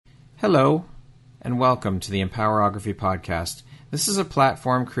Hello, and welcome to the Empowerography Podcast. This is a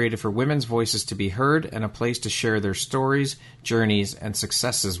platform created for women's voices to be heard and a place to share their stories, journeys, and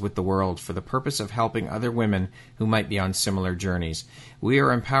successes with the world for the purpose of helping other women who might be on similar journeys. We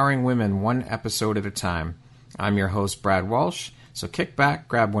are empowering women one episode at a time. I'm your host, Brad Walsh, so kick back,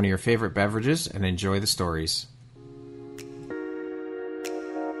 grab one of your favorite beverages, and enjoy the stories.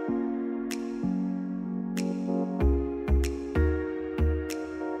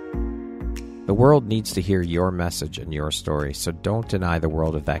 The world needs to hear your message and your story, so don't deny the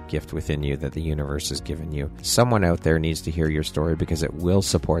world of that gift within you that the universe has given you. Someone out there needs to hear your story because it will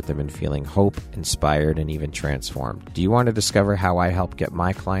support them in feeling hope, inspired, and even transformed. Do you want to discover how I help get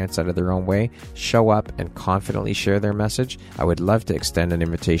my clients out of their own way, show up, and confidently share their message? I would love to extend an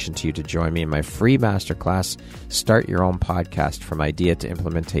invitation to you to join me in my free masterclass, Start Your Own Podcast from Idea to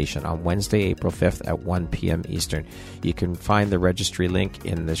Implementation, on Wednesday, April 5th at 1 p.m. Eastern. You can find the registry link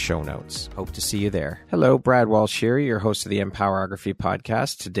in the show notes. Hope to see you there. Hello, Brad Walsh here, your host of the Empowerography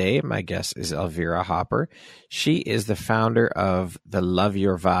Podcast. Today, my guest is Elvira Hopper. She is the founder of the Love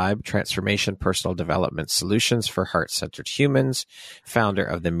Your Vibe Transformation Personal Development Solutions for Heart-Centered Humans, founder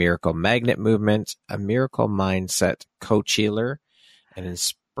of the Miracle Magnet Movement, a miracle mindset coach healer, an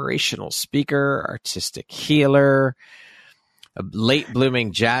inspirational speaker, artistic healer, a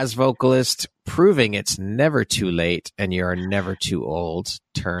late-blooming jazz vocalist, proving it's never too late and you're never too old,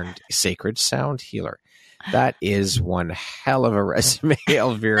 turned sacred sound healer. That is one hell of a resume,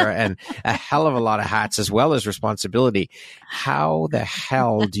 Elvira, and a hell of a lot of hats as well as responsibility. How the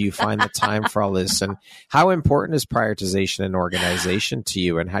hell do you find the time for all this? And how important is prioritization and organization to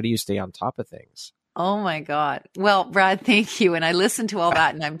you? And how do you stay on top of things? Oh my God. Well, Brad, thank you. And I listened to all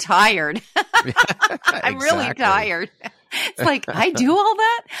that and I'm tired. I'm really tired. It's like, I do all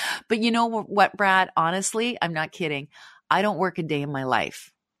that. But you know what, Brad? Honestly, I'm not kidding. I don't work a day in my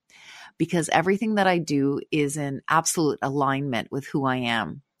life because everything that I do is in absolute alignment with who I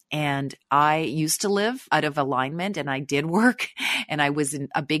am. And I used to live out of alignment and I did work and I was in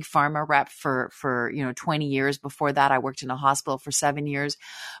a big pharma rep for 20 years. Before that, I worked in a hospital for 7 years.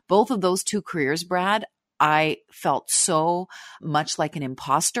 Both of those two careers, Brad, I felt so much like an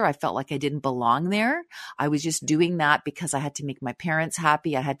imposter. I felt like I didn't belong there. I was just doing that because I had to make my parents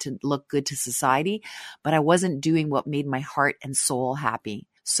happy. I had to look good to society, but I wasn't doing what made my heart and soul happy.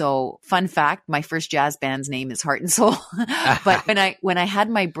 So fun fact, my first jazz band's name is Heart and Soul. But when I had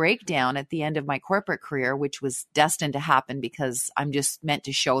my breakdown at the end of my corporate career, which was destined to happen because I'm just meant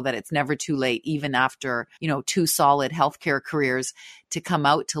to show that it's never too late, even after, 2 solid healthcare careers, to come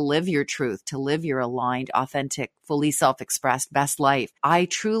out, to live your truth, to live your aligned, authentic, fully self-expressed best life. I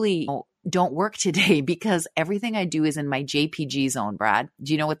truly don't work today because everything I do is in my JPG zone, Brad.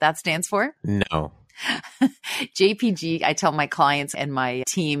 Do you know what that stands for? No. JPG, I tell my clients and my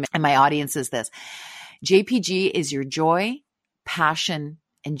team and my audiences this. JPG is your joy, passion,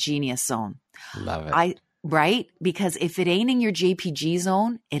 and genius zone. Love it. Right? Because if it ain't in your JPG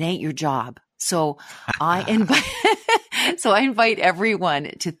zone, it ain't your job. So I invite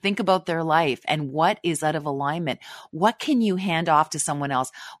everyone to think about their life and what is out of alignment. What can you hand off to someone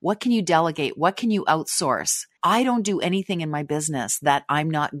else? What can you delegate? What can you outsource? I don't do anything in my business that I'm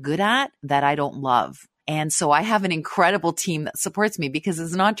not good at, that I don't love. And so I have an incredible team that supports me because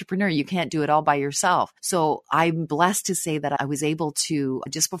as an entrepreneur, you can't do it all by yourself. So I'm blessed to say that I was able to,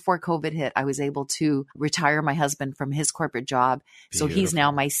 just before COVID hit, I was able to retire my husband from his corporate job. Beautiful. So he's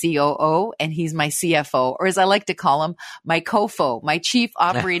now my COO and he's my CFO, or as I like to call him, my COFO, my Chief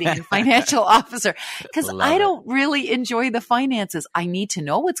Operating and Financial Officer, because I don't really enjoy the finances. I need to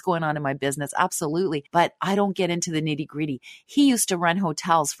know what's going on in my business. Absolutely. But I don't get into the nitty gritty. He used to run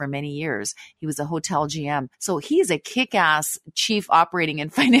hotels for many years. He was a hotel GM. So he's a kick-ass Chief Operating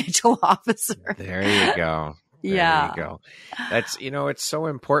and Financial Officer. There you go. There you go. That's, it's so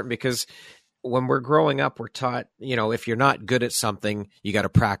important because when we're growing up, we're taught, if you're not good at something, you got to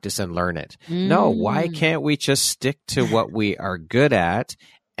practice and learn it. No, why can't we just stick to what we are good at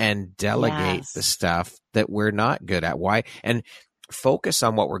and delegate the stuff that we're not good at? Why? And focus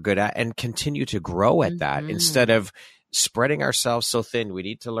on what we're good at and continue to grow at that instead of spreading ourselves so thin. We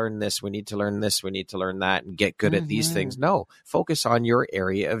need to learn this. We need to learn this. We need to learn that and get good at these things. No, focus on your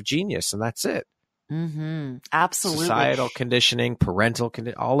area of genius and that's it. Absolutely. Societal conditioning, parental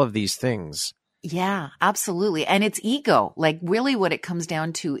conditioning, all of these things. Yeah, absolutely. And it's ego. Like really what it comes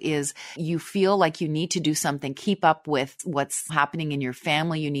down to is you feel like you need to do something, keep up with what's happening in your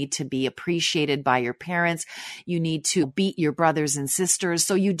family. You need to be appreciated by your parents. You need to beat your brothers and sisters.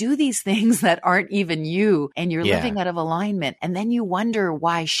 So you do these things that aren't even you and you're living out of alignment. And then you wonder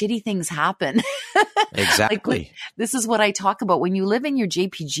why shitty things happen. Exactly. Like, this is what I talk about. When you live in your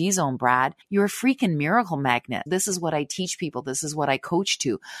JPG zone, Brad, you're a freaking miracle magnet. This is what I teach people. This is what I coach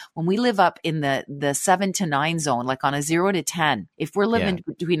to. When we live up in the 7 to 9 zone, like on a 0 to 10, if we're living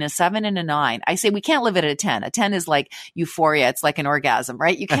between a 7 and a 9, I say we can't live at a 10. A 10 is like euphoria. It's like an orgasm,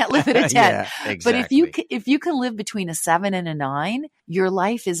 right? You can't live at a 10. Yeah, exactly. But if you can live between a 7 and a 9, your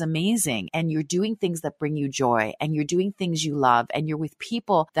life is amazing and you're doing things that bring you joy and you're doing things you love and you're with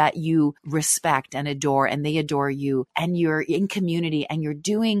people that you respect and adore and they adore you and you're in community and you're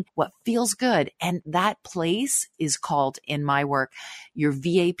doing what feels good. And that place is called in my work, your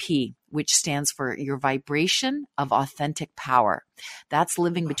VAP, which stands for your vibration of authentic power. That's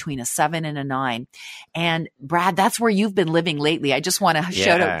living between a 7 and a 9. And Brad, that's where you've been living lately. I just want to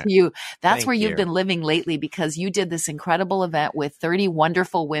shout out to you. That's where you've been living lately because you did this incredible event with 30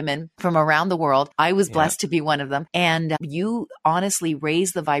 wonderful women from around the world. I was blessed to be one of them. And you honestly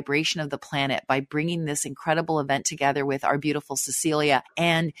raised the vibration of the planet by bringing this incredible event together with our beautiful Cecilia.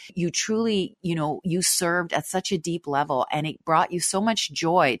 And you truly, you served at such a deep level and it brought you so much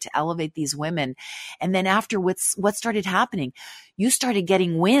joy to elevate these women. And then after what started happening, you started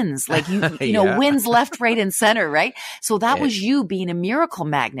getting wins, like wins left, right, and center, right? So that was you being a miracle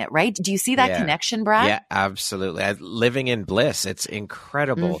magnet, right? Do you see that connection, Brad? Yeah, absolutely. Living in bliss. It's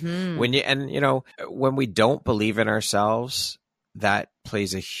incredible. When we don't believe in ourselves, that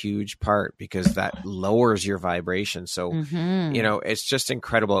plays a huge part because that lowers your vibration. So, it's just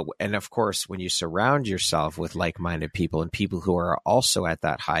incredible. And of course, when you surround yourself with like-minded people and people who are also at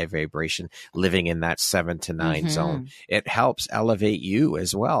that high vibration, living in that 7 to 9 zone, it helps elevate you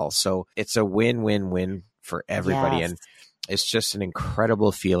as well. So it's a win-win-win for everybody. Yes. And it's just an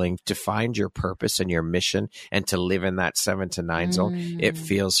incredible feeling to find your purpose and your mission and to live in that 7 to 9 zone. It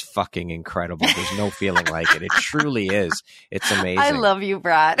feels fucking incredible. There's no feeling like it. It truly is. It's amazing. I love you,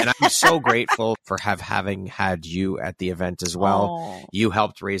 Brad. And I'm so grateful for having had you at the event as well. Oh. You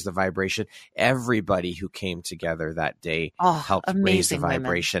helped raise the vibration. Everybody who came together that day helped raise the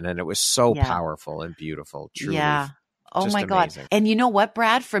vibration. Women. And it was so powerful and beautiful. Truly. Yeah. Oh my God. And you know what,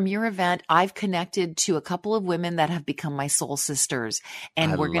 Brad, from your event, I've connected to a couple of women that have become my soul sisters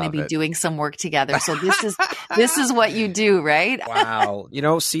and we're going to be doing some work together. So this is what you do, right? Wow.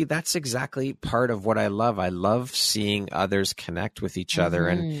 See, that's exactly part of what I love. I love seeing others connect with each other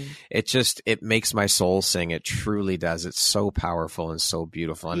and it makes my soul sing. It truly does. It's so powerful and so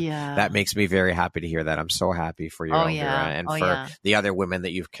beautiful. And that makes me very happy to hear that. I'm so happy for you, Elvira, and for the other women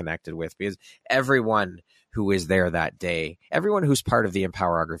that you've connected with because everyone who is there that day. Everyone who's part of the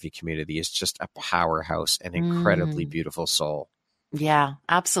Empowerography community is just a powerhouse, an incredibly beautiful soul. Yeah,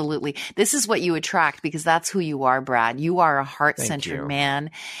 absolutely. This is what you attract because that's who you are, Brad. You are a heart-centered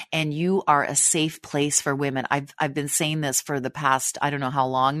man and you are a safe place for women. I've been saying this for the past, I don't know how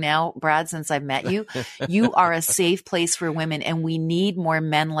long now, Brad, since I've met you. You are a safe place for women and we need more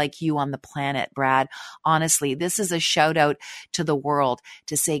men like you on the planet, Brad. Honestly, this is a shout out to the world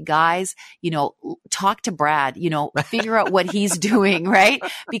to say, guys, talk to Brad, figure out what he's doing, right?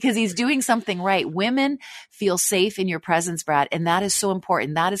 Because he's doing something right. Women feel safe in your presence, Brad. And that is so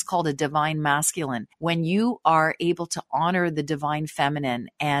important. That is called a divine masculine. When you are able to honor the divine feminine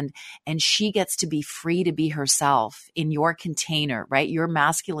and she gets to be free to be herself in your container, right? Your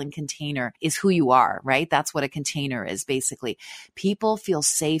masculine container is who you are, right? That's what a container is basically. People feel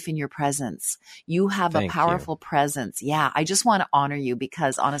safe in your presence. You have a powerful presence. Yeah. I just want to honor you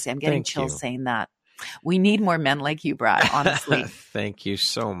because honestly, I'm getting chills saying that. We need more men like you, Brad, honestly. Thank you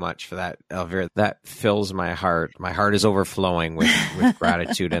so much for that, Elvira. That fills my heart. My heart is overflowing with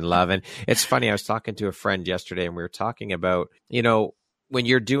gratitude and love. And it's funny, I was talking to a friend yesterday and we were talking about, when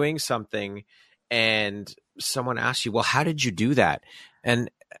you're doing something and someone asks you, well, how did you do that? And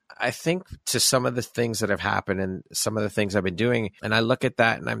I think to some of the things that have happened and some of the things I've been doing, and I look at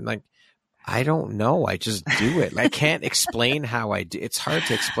that and I'm like, I don't know. I just do it. I can't explain how I do. It's hard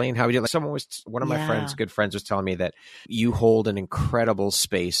to explain how I do it. One of my good friends was telling me that you hold an incredible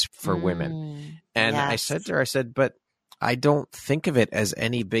space for women. And I said to her, but I don't think of it as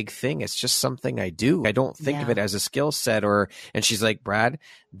any big thing. It's just something I do. I don't think of it as a skill set and she's like, Brad,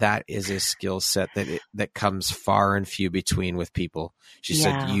 that is a skill set that comes far and few between with people. She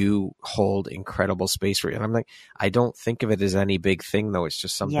said, you hold incredible space for it. And I'm like, I don't think of it as any big thing though. It's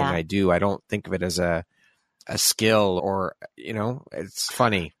just something I do. I don't think of it as a skill or, it's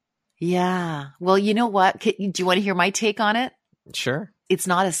funny. Yeah. Well, you know what? Do you want to hear my take on it? Sure. It's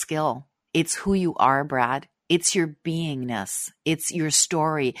not a skill. It's who you are, Brad. It's your beingness. It's your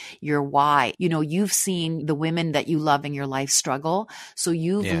story, your why. You know, you've seen the women that you love in your life struggle. So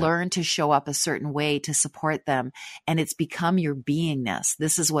you've learned to show up a certain way to support them. And it's become your beingness.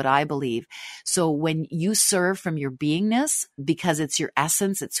 This is what I believe. So when you serve from your beingness, because it's your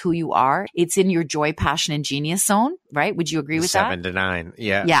essence, it's who you are, it's in your joy, passion, and genius zone, right? Would you agree with 7 to 9.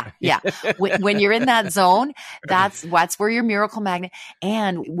 Yeah. Yeah. Yeah. When you're in that zone, that's where your miracle magnet.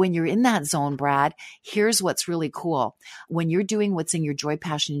 And when you're in that zone, Brad, here's what's really cool. When you're doing what's in your joy,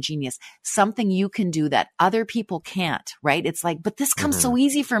 passion, and genius, something you can do that other people can't, right? It's like, but this comes so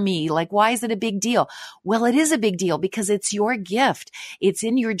easy for me. Like, why is it a big deal? Well, it is a big deal because it's your gift. It's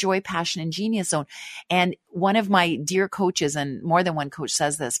in your joy, passion, and genius zone. And one of my dear coaches, and more than one coach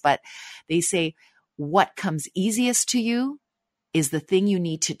says this, but they say, what comes easiest to you is the thing you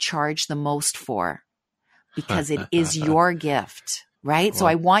need to charge the most for because it is your gift. Right? Well, so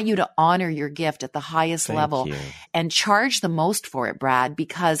I want you to honor your gift at the highest level and charge the most for it, Brad,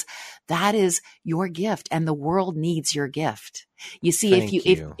 because that is your gift and the world needs your gift. You see,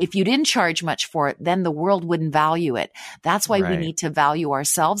 if you didn't charge much for it, then the world wouldn't value it. That's why we need to value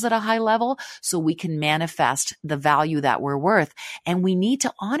ourselves at a high level so we can manifest the value that we're worth. And we need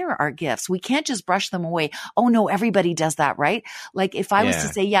to honor our gifts. We can't just brush them away. Oh no, everybody does that, right? Like if I was to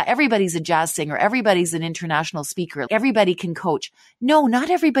say, yeah, everybody's a jazz singer, everybody's an international speaker, everybody can coach. No, not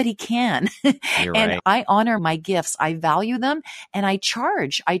everybody can. You're and right. I honor my gifts. I value them and I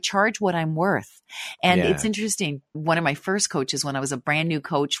charge what I'm worth. And it's interesting. One of my first coaches, when I was a brand new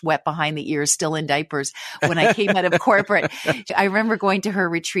coach, wet behind the ears, still in diapers, when I came out of corporate, I remember going to her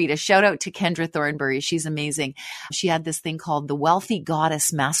retreat. A shout out to Kendra Thornbury. She's amazing. She had this thing called the Wealthy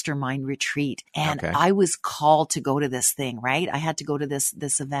Goddess Mastermind Retreat. And I was called to go to this thing, right? I had to go to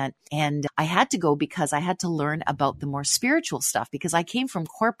this event, and I had to go because I had to learn about the more spiritual stuff because I came from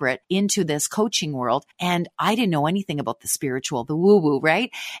corporate into this coaching world and I didn't know anything about the spiritual, the woo woo,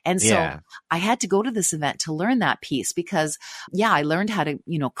 right? And so I had to go to this event to learn that piece because I learned how to,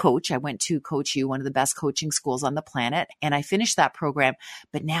 coach. I went to Coach U, one of the best coaching schools on the planet, and I finished that program.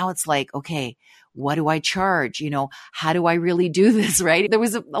 But now it's like, okay, what do I charge? How do I really do this? Right? There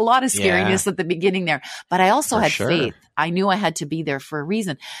was a lot of scariness at the beginning there, but I also had faith. I knew I had to be there for a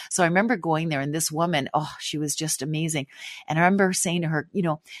reason. So I remember going there and this woman, she was just amazing. And I remember saying to her,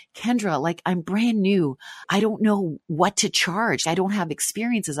 Kendra, like I'm brand new. I don't know what to charge. I don't have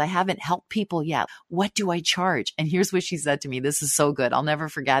experiences. I haven't helped people yet. What do I charge? And here's what she said to me. This is so good. I'll never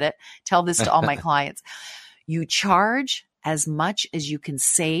forget it. Tell this to all my clients. You charge as much as you can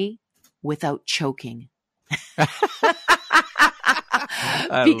say without choking.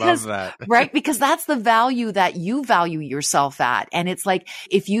 I love that. Right? Because that's the value that you value yourself at. And it's like,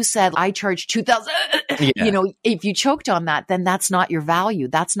 if you said, I charge $2,000, if you choked on that, then that's not your value.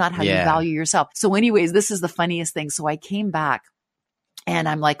 That's not how you value yourself. So anyways, this is the funniest thing. So I came back. And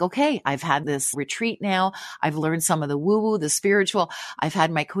I'm like, okay, I've had this retreat now. I've learned some of the woo-woo, the spiritual. I've had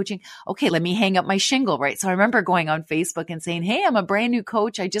my coaching. Okay, let me hang up my shingle, right? So I remember going on Facebook and saying, hey, I'm a brand new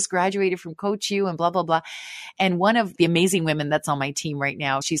coach. I just graduated from Coach U and blah, blah, blah. And one of the amazing women that's on my team right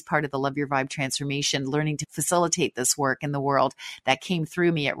now, she's part of the Love Your Vibe transformation, learning to facilitate this work in the world that came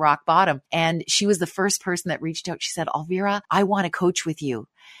through me at rock bottom. And she was the first person that reached out. She said, Elvira, I want to coach with you.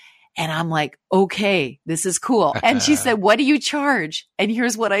 And I'm like, okay, this is cool. And she said, what do you charge? And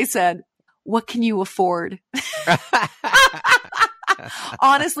here's what I said. What can you afford?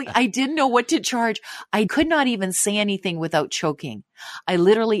 Honestly, I didn't know what to charge. I could not even say anything without choking. I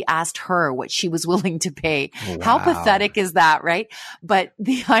literally asked her what she was willing to pay. Wow. How pathetic is that, right? But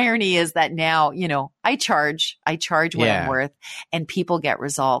the irony is that now, I charge what I'm worth and people get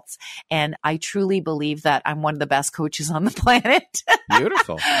results. And I truly believe that I'm one of the best coaches on the planet.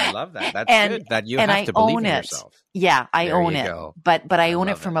 Beautiful. I love that. That's good that you have to believe in yourself. Yeah, I own it. But I own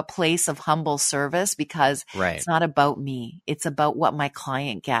it from a place of humble service because it's not about me. It's about what my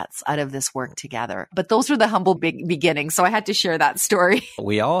client gets out of this work together. But those were the humble beginnings. So I had to share that story.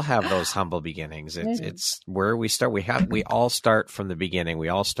 We all have those humble beginnings. It's where we start. We all start from the beginning. We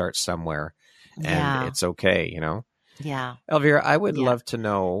all start somewhere. And it's okay, Yeah. Elvira, I would love to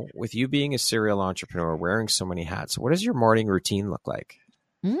know, with you being a serial entrepreneur, wearing so many hats, what does your morning routine look like?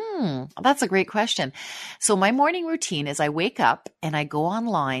 That's a great question. So my morning routine is I wake up and I go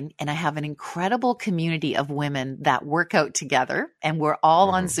online and I have an incredible community of women that work out together and we're all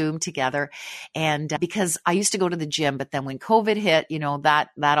on Zoom together. And because I used to go to the gym, but then when COVID hit,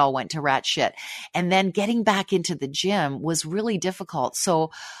 that all went to rat shit. And then getting back into the gym was really difficult.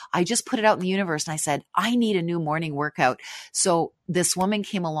 So I just put it out in the universe and I said, I need a new morning workout. So this woman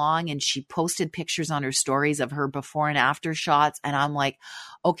came along and she posted pictures on her stories of her before and after shots. And I'm like,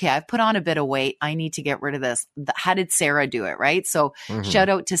 okay, I've put on a bit of weight. I need to get rid of this. How did Sarah do it? Right. So shout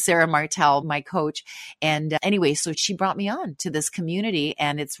out to Sarah Martel, my coach. And anyway, so she brought me on to this community,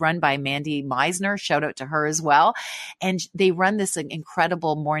 and it's run by Mandy Meisner. Shout out to her as well. And they run this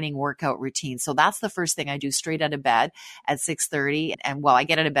incredible morning workout routine. So that's the first thing I do straight out of bed at 6:30. And well, I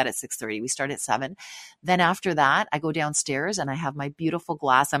get out of bed at 6:30. We start at 7. Then after that, I go downstairs and I have my beautiful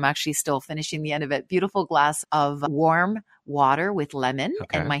glass. I'm actually still finishing the end of it. Beautiful glass of warm water with lemon.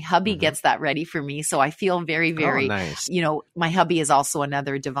 Okay. And my hubby gets that ready for me. So I feel very, very, nice. My hubby is also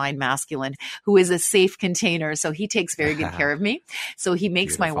another divine masculine who is a safe container. So he takes very good care of me. So he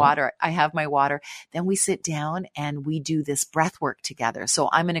makes my water. I have my water. Then we sit down and we do this breath work together. So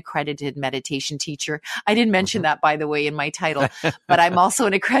I'm an accredited meditation teacher. I didn't mention that, by the way, in my title, but I'm also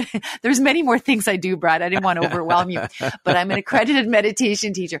an accredited, there's many more things I do, Brad. I didn't want to overwhelm you, but I'm an accredited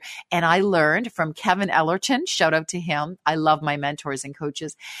meditation teacher. And I learned from Kevin Ellerton. Shout out to him. I love my mentors and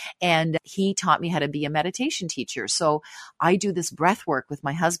coaches. And he taught me how to be a meditation teacher. So I do this breath work with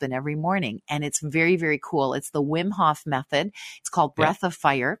my husband every morning, and it's very, very cool. It's the Wim Hof method. It's called Breath of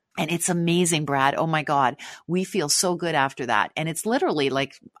Fire. And it's amazing, Brad. Oh my God. We feel so good after that. And it's literally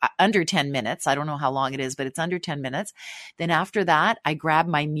like under 10 minutes. I don't know how long it is, but it's under 10 minutes. Then after that, I grab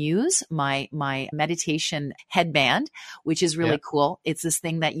my Muse, my meditation headband, which is really cool. It's this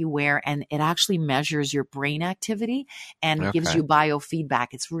thing that you wear, and it actually measures your brain activity and gives you biofeedback.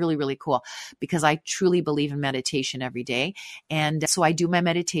 It's really, really cool because I truly believe in meditation every day. And so I do my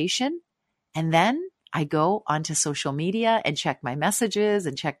meditation, and then I go onto social media and check my messages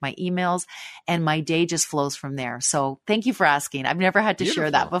and check my emails, and my day just flows from there. So thank you for asking. I've never had to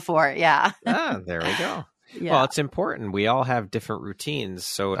share that before. Yeah. There we go. Yeah. Well, it's important. We all have different routines.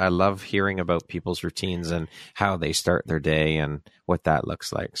 So I love hearing about people's routines and how they start their day and what that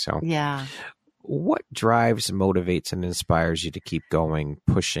looks like. So yeah. What drives, motivates, and inspires you to keep going,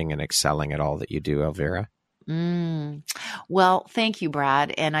 pushing, and excelling at all that you do, Elvira? Well, thank you,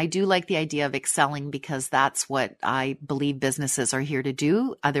 Brad. And I do like the idea of excelling because that's what I believe businesses are here to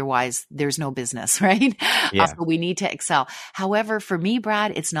do. Otherwise, there's no business, right? Yeah. So we need to excel. However, for me,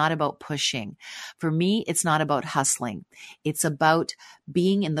 Brad, it's not about pushing. For me, it's not about hustling. It's about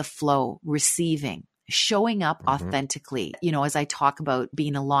being in the flow, receiving, showing up authentically. As I talk about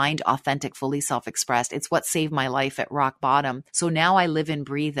being aligned, authentic, fully self-expressed, it's what saved my life at rock bottom. So now I live and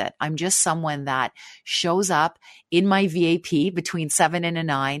breathe it. I'm just someone that shows up in my VAP between 7 and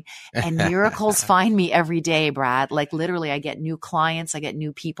 9, and miracles find me every day, Brad. Like literally, I get new clients. I get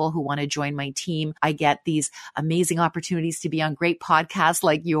new people who want to join my team. I get these amazing opportunities to be on great podcasts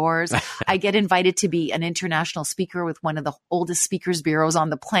like yours. I get invited to be an international speaker with one of the oldest speakers bureaus on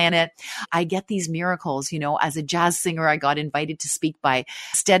the planet. I get these miracles. As a jazz singer, I got invited to speak by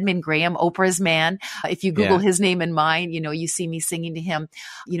Stedman Graham, Oprah's man. If you Google his name and mine, you see me singing to him.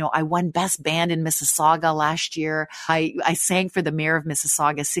 I won best band in Mississauga last year. I sang for the mayor of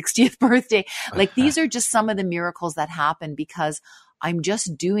Mississauga's 60th birthday. Like these are just some of the miracles that happen because I'm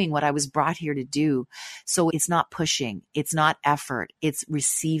just doing what I was brought here to do. So it's not pushing. It's not effort. It's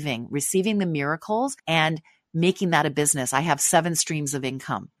receiving the miracles and making that a business. I have 7 streams of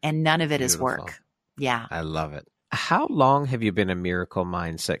income and none of it is work. Yeah. I love it. How long have you been a miracle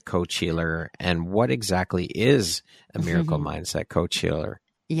mindset coach healer, and what exactly is a miracle mindset coach healer?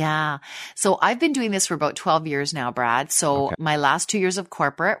 Yeah. So I've been doing this for about 12 years now, Brad. So my last 2 years of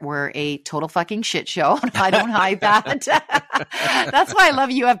corporate were a total fucking shit show. I don't hide that. That's why I love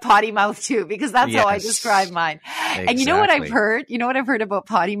you have potty mouth too, because that's how I describe mine. Exactly. And you know what I've heard? You know what I've heard about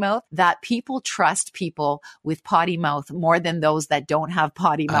potty mouth? That people trust people with potty mouth more than those that don't have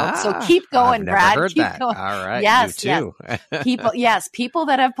potty mouth. So keep going, Brad. Keep going. All right. Yes. You too. People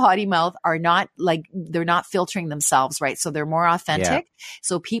that have potty mouth are not they're not filtering themselves, right? So they're more authentic.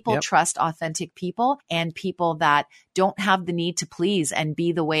 So people trust authentic people and people that don't have the need to please and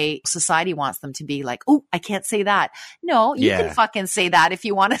be the way society wants them to be. Like, oh, I can't say that. No, you can fucking say that if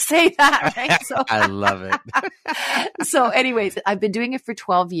you want to say that. Right? So I love it. So anyways, I've been doing it for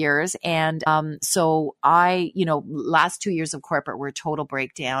 12 years. And so I, last 2 years of corporate were a total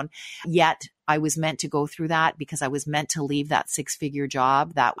breakdown. Yet I was meant to go through that because I was meant to leave that 6-figure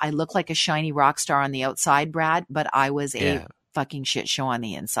job that I look like a shiny rock star on the outside, Brad, but I was a fucking shit show on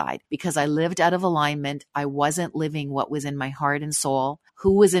the inside because I lived out of alignment. I wasn't living what was in my heart and soul.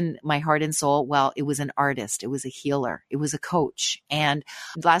 Who was in my heart and soul? Well, it was an artist. It was a healer. It was a coach. And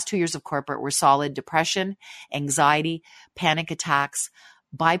the last 2 years of corporate were solid depression, anxiety, panic attacks,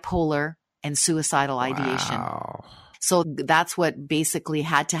 bipolar, and suicidal ideation. So that's what basically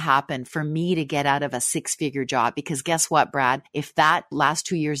had to happen for me to get out of a 6-figure job. Because guess what, Brad? If that last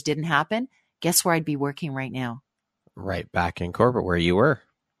 2 years didn't happen, guess where I'd be working right now? Right back in corporate where you were.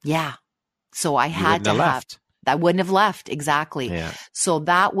 Yeah. So I You had wouldn't to have have. left. I wouldn't have left. Exactly. Yeah. So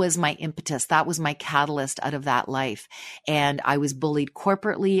that was my impetus. That was my catalyst out of that life. And I was bullied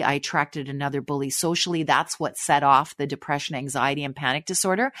corporately. I attracted another bully socially. That's what set off the depression, anxiety, and panic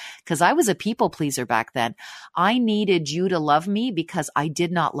disorder, because I was a people pleaser back then. I needed you to love me because I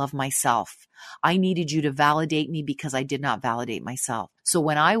did not love myself. I needed you to validate me because I did not validate myself. So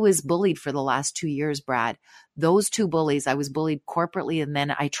when I was bullied for the last 2 years, Brad, those two bullies, I was bullied corporately and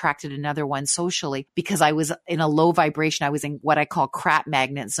then I attracted another one socially because I was in a low vibration. I was in what I call crap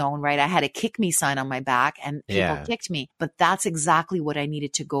magnet zone, right? I had a kick me sign on my back and people kicked me. But that's exactly what I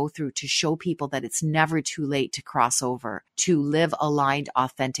needed to go through to show people that it's never too late to cross over, to live aligned,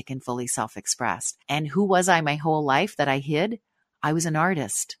 authentic, and fully self-expressed. And who was I my whole life that I hid? I was an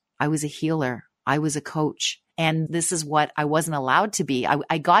artist. I was a healer. I was a coach. And this is what I wasn't allowed to be.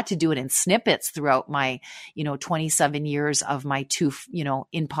 I got to do it in snippets throughout my, 27 years of my two,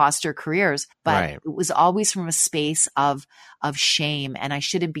 imposter careers. But It was always from a space of shame. And I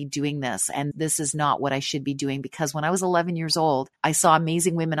shouldn't be doing this. And this is not what I should be doing. Because when I was 11 years old, I saw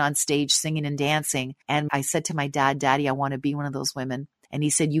amazing women on stage singing and dancing. And I said to my dad, Daddy, I want to be one of those women. And he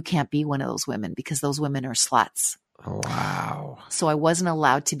said, you can't be one of those women because those women are sluts. Wow. So I wasn't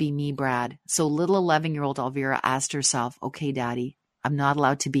allowed to be me, Brad. So little 11-year-old Elvira asked herself, okay, Daddy, I'm not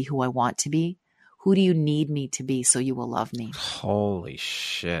allowed to be who I want to be. Who do you need me to be so you will love me? Holy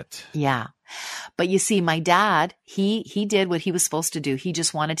shit. Yeah. But you see, my dad, he did what he was supposed to do. He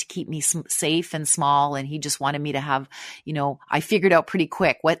just wanted to keep me safe and small. And he just wanted me to have, I figured out pretty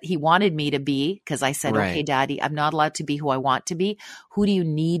quick what he wanted me to be. Cause I said, okay, Daddy, I'm not allowed to be who I want to be. Who do you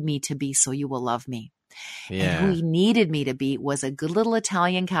need me to be so you will love me? Yeah. And who he needed me to be was a good little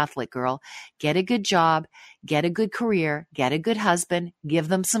Italian Catholic girl, get a good job, get a good career, get a good husband, give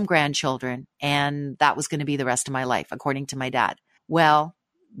them some grandchildren. And that was going to be the rest of my life, according to my dad. Well,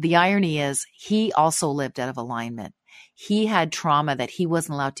 the irony is he also lived out of alignment. He had trauma that he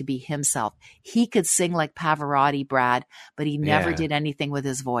wasn't allowed to be himself. He could sing like Pavarotti, Brad, but he never did anything with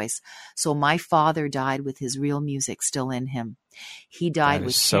his voice. So my father died with his real music still in him. He died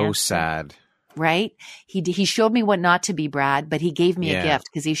with so cancer. Sad. Right? He showed me what not to be, Brad, but he gave me a gift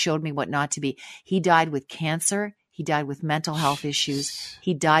because he showed me what not to be. He died with cancer. He died with mental health issues.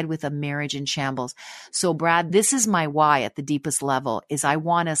 He died with a marriage in shambles. So Brad, this is my why at the deepest level is I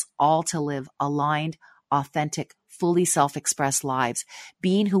want us all to live aligned, authentic, fully self-expressed lives,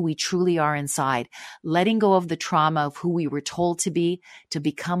 being who we truly are inside, letting go of the trauma of who we were told to be to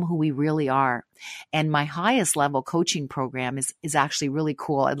become who we really are. And my highest level coaching program is actually really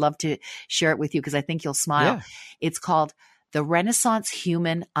cool. I'd love to share it with you because I think you'll smile. Yeah. It's called The Renaissance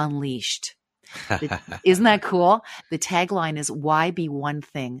Human Unleashed. Isn't that cool? The tagline is, why be one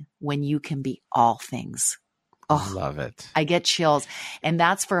thing when you can be all things? Oh, love it. I get chills. And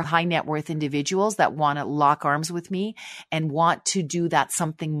that's for high net worth individuals that want to lock arms with me and want to do that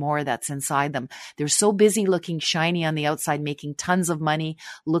something more that's inside them. They're so busy looking shiny on the outside, making tons of money,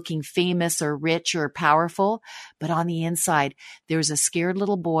 looking famous or rich or powerful. But on the inside, there's a scared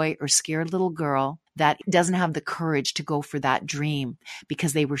little boy or scared little girl that doesn't have the courage to go for that dream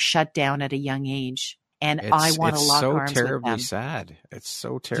because they were shut down at a young age. And I want to lock arms with them. It's so terribly sad. It's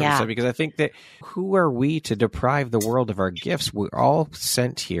so terribly sad because I think that who are we to deprive the world of our gifts? We're all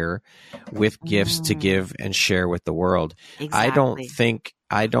sent here with gifts to give and share with the world. Exactly.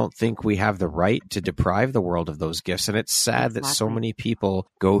 I don't think we have the right to deprive the world of those gifts. And it's sad that so many people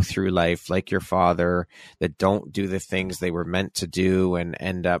go through life like your father that don't do the things they were meant to do and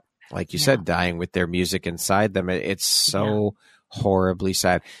end up, like you said, dying with their music inside them. It's so horribly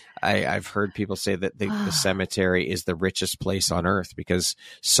sad. I've heard people say that the cemetery is the richest place on earth because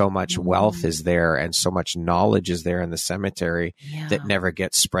so much wealth is there and so much knowledge is there in the cemetery that never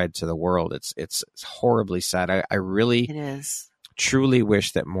gets spread to the world. It's horribly sad. I really truly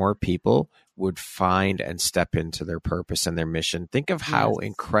wish that more people would find and step into their purpose and their mission. Think of how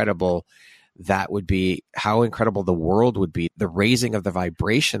incredible that would be, how incredible the world would be, the raising of the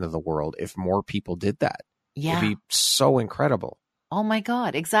vibration of the world if more people did that. Yeah. It'd be so incredible. Oh my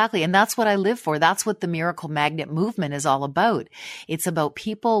God, exactly. And that's what I live for. That's what the Miracle Magnet movement is all about. It's about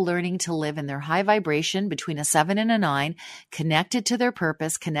people learning to live in their high vibration between a 7 and a 9, connected to their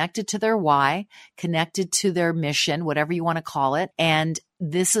purpose, connected to their why, connected to their mission, whatever you want to call it. And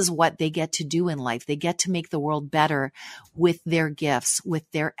this is what they get to do in life. They get to make the world better with their gifts, with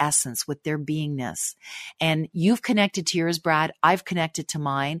their essence, with their beingness. And you've connected to yours, Brad. I've connected to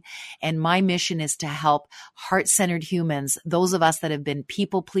mine. And my mission is to help heart-centered humans, those of us that have been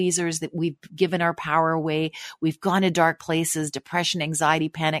people pleasers, that we've given our power away. We've gone to dark places, depression, anxiety,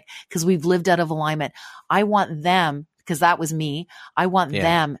 panic, because we've lived out of alignment. I want them, because that was me. I want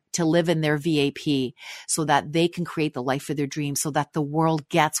them to live in their VAP so that they can create the life of their dreams, so that the world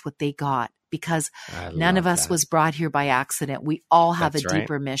gets what they got. Because none of us was brought here by accident. We all have a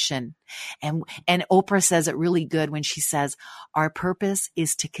deeper mission. And Oprah says it really good when she says, our purpose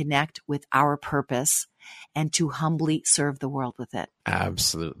is to connect with our purpose and to humbly serve the world with it.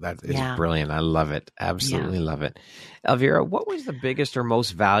 Absolutely. That is brilliant. I love it. Absolutely love it. Elvira, what was the biggest or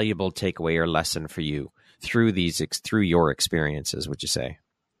most valuable takeaway or lesson for you through your experiences, would you say?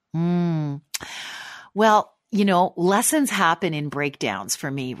 Well, lessons happen in breakdowns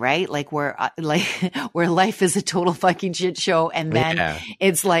for me, right? Like where life is a total fucking shit show. And then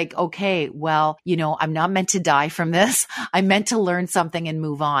it's like, okay, well, I'm not meant to die from this. I'm meant to learn something and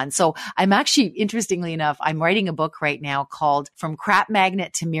move on. So I'm actually, interestingly enough, I'm writing a book right now called From Crap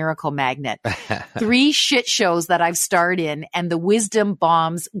Magnet to Miracle Magnet. 3 shit shows that I've starred in and the wisdom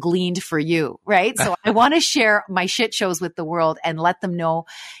bombs gleaned for you, right? So I want to share my shit shows with the world and let them know,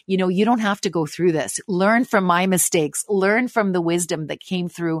 you don't have to go through this. Learn from my mistakes, learn from the wisdom that came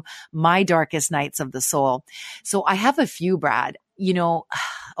through my darkest nights of the soul. So I have a few, Brad.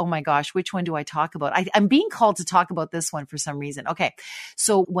 Oh my gosh, which one do I talk about? I'm being called to talk about this one for some reason. Okay.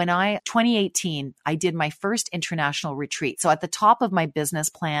 So 2018, I did my first international retreat. So at the top of my business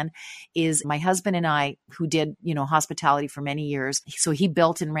plan is my husband and I, who did, hospitality for many years. So he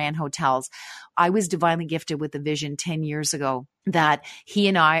built and ran hotels. I was divinely gifted with a vision 10 years ago that he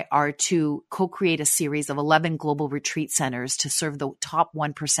and I are to co-create a series of 11 global retreat centers to serve the top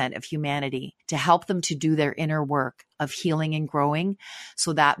 1% of humanity, to help them to do their inner work of healing and growing,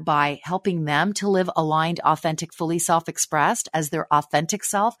 so that by helping them to live aligned, authentic, fully self-expressed as their authentic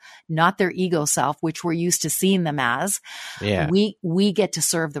self, not their ego self, which we're used to seeing them as, we get to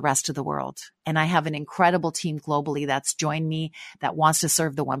serve the rest of the world. And I have an incredible team globally that's joined me that wants to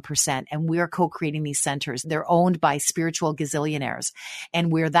serve the 1%. And we're co-creating these centers. They're owned by spiritual gazillionaires.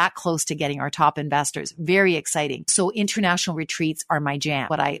 And we're that close to getting our top investors. Very exciting. So international retreats are my jam.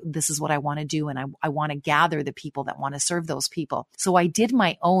 This is what I want to do. And I want to gather the people that want to serve those people. So I did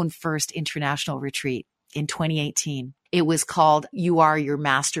my own first international retreat in 2018. It was called You Are Your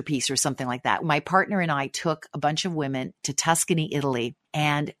Masterpiece or something like that. My partner and I took a bunch of women to Tuscany, Italy,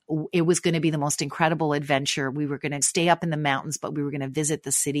 and it was going to be the most incredible adventure. We were going to stay up in the mountains, but we were going to visit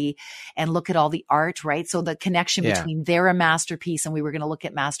the city and look at all the art, right? So the connection between they're a masterpiece and we were going to look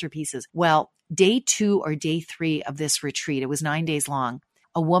at masterpieces. Well, day 2 or day 3 of this retreat, it was 9 days long,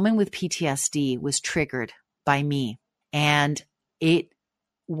 a woman with PTSD was triggered by me, and it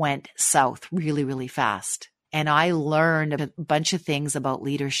went south really, really fast. And I learned a bunch of things about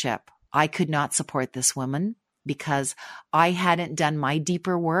leadership. I could not support this woman because I hadn't done my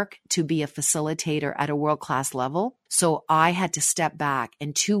deeper work to be a facilitator at a world-class level. So I had to step back,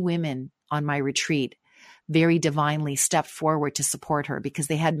 and 2 women on my retreat very divinely stepped forward to support her because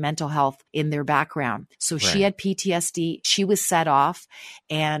they had mental health in their background. So she had PTSD. She was set off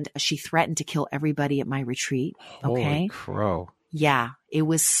and she threatened to kill everybody at my retreat. Okay. Holy crow. Yeah, it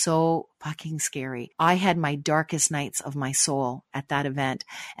was so fucking scary. I had my darkest nights of my soul at that event.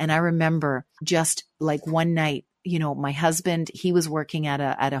 And I remember just like one night, my husband, he was working at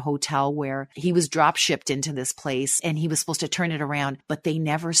a hotel where he was drop shipped into this place and he was supposed to turn it around, but they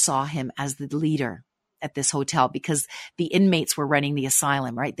never saw him as the leader at this hotel because the inmates were running the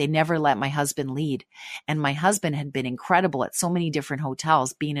asylum, right? They never let my husband lead. And my husband had been incredible at so many different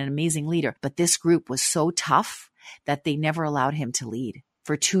hotels, being an amazing leader. But this group was so tough that they never allowed him to lead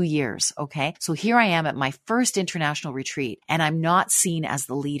for 2 years. Okay. So here I am at my first international retreat, and I'm not seen as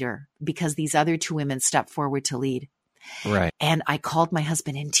the leader because these other 2 women stepped forward to lead. Right. And I called my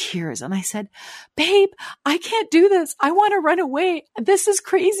husband in tears and I said, babe, I can't do this. I want to run away. This is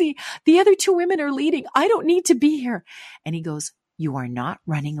crazy. The other 2 women are leading. I don't need to be here. And he goes, you are not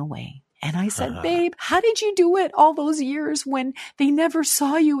running away. And I said, babe, how did you do it all those years when they never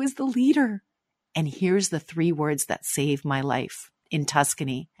saw you as the leader? And here's the 3 words that saved my life in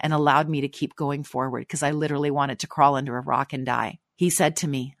Tuscany and allowed me to keep going forward because I literally wanted to crawl under a rock and die. He said to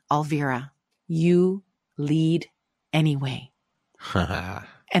me, Elvira, you lead anyway.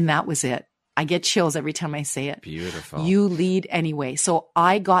 And that was it. I get chills every time I say it. Beautiful. You lead anyway. So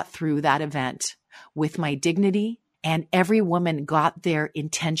I got through that event with my dignity And every woman got their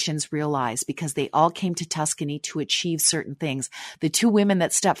intentions realized because they all came to Tuscany to achieve certain things. The 2 women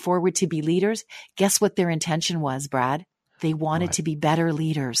that stepped forward to be leaders, guess what their intention was, Brad? They wanted to be better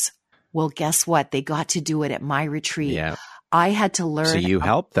leaders. Well, guess what? They got to do it at my retreat. Yeah. I had to learn. So you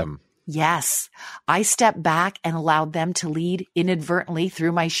helped them. Yes. I stepped back and allowed them to lead inadvertently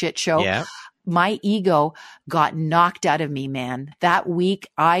through my shit show. Yeah. My ego got knocked out of me, man. That week,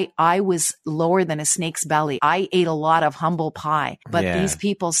 I was lower than a snake's belly. I ate a lot of humble pie, but these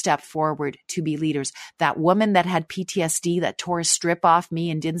people stepped forward to be leaders. That woman that had PTSD that tore a strip off me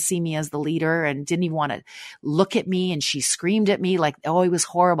and didn't see me as the leader and didn't even want to look at me. And she screamed at me like, oh, it was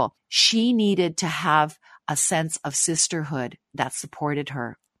horrible. She needed to have a sense of sisterhood that supported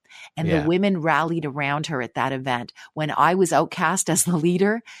her. And the women rallied around her at that event. When I was outcast as the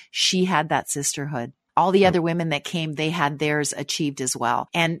leader, she had that sisterhood. All the other women that came, they had theirs achieved as well.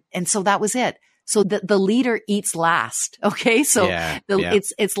 And so that was it. So the leader eats last. Okay. So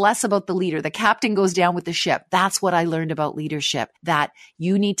it's less about the leader. The captain goes down with the ship. That's what I learned about leadership, that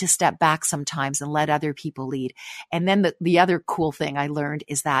you need to step back sometimes and let other people lead. And then the other cool thing I learned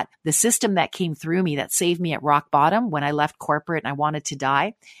is that the system that came through me that saved me at rock bottom when I left corporate and I wanted to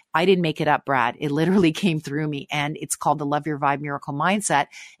die, I didn't make it up, Brad. It literally came through me, and it's called the Love Your Vibe Miracle Mindset.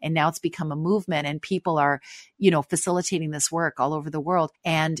 And now it's become a movement, and people are, facilitating this work all over the world.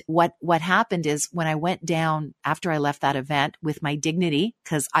 And what happened is when I went down after I left that event with my dignity,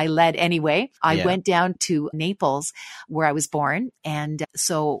 because I led anyway, I went down to Naples where I was born. And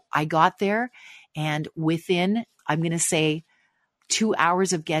so I got there, and within, I'm going to say 2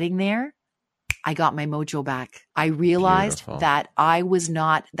 hours of getting there, I got my mojo back. I realized that I was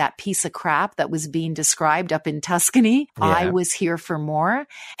not that piece of crap that was being described up in Tuscany. Yeah. I was here for more.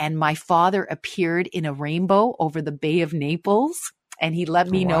 And my father appeared in a rainbow over the Bay of Naples. And he let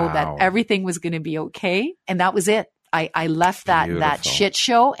me know that everything was going to be okay. And that was it. I left that shit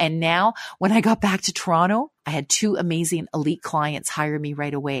show. And now when I got back to Toronto, I had 2 amazing elite clients hire me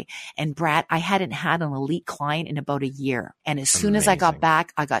right away. And Brad, I hadn't had an elite client in about a year. And as soon as I got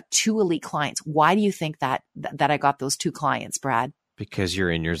back, I got 2 elite clients. Why do you think that I got those 2 clients, Brad? Because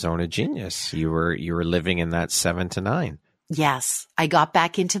you're in your zone of genius. You were living in that 7 to 9. Yes, I got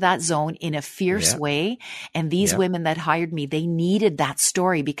back into that zone in a fierce way. And these women that hired me, they needed that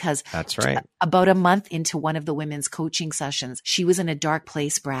story because that's right. About a month into one of the women's coaching sessions, she was in a dark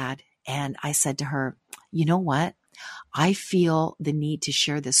place, Brad. And I said to her, you know what? I feel the need to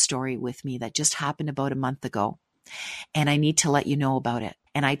share this story with me that just happened about a month ago. And I need to let you know about it.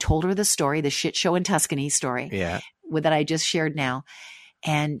 And I told her the story, the shit show in Tuscany story that I just shared now.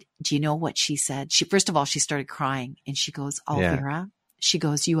 And do you know what she said? First of all, she started crying and she goes, Elvira, she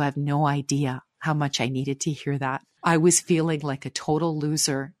goes, you have no idea how much I needed to hear that. I was feeling like a total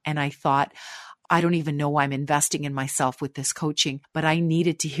loser. And I thought, I don't even know why I'm investing in myself with this coaching, but I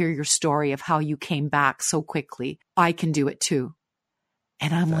needed to hear your story of how you came back so quickly. I can do it too.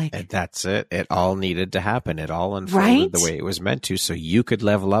 And I'm like, that's it. It all needed to happen. It all unfolded the way it was meant to, so you could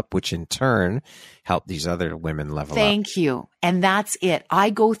level up, which in turn helped these other women level up. Thank you. And that's it. I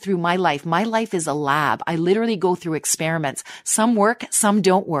go through my life. My life is a lab. I literally go through experiments. Some work, some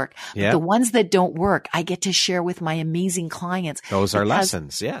don't work. But the ones that don't work, I get to share with my amazing clients. Those are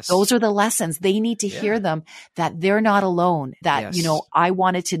lessons. Yes. Those are the lessons. They need to hear them, that they're not alone, that, I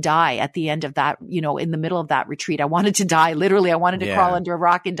wanted to die at the end of that, in the middle of that retreat. I wanted to die. Literally, I wanted to crawl under a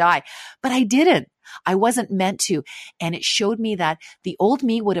rock and die, but I didn't. I wasn't meant to. And it showed me that the old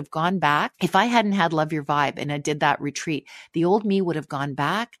me would have gone back. If I hadn't had Love Your Vibe and I did that retreat, the old me would have gone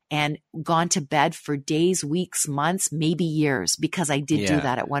back and gone to bed for days, weeks, months, maybe years, because I did do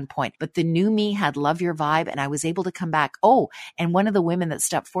that at one point. But the new me had Love Your Vibe and I was able to come back. Oh, and one of the women that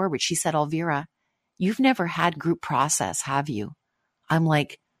stepped forward, she said, Elvira, you've never had group process, have you? I'm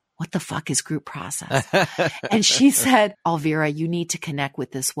like, what the fuck is group process? And she said, Elvira, you need to connect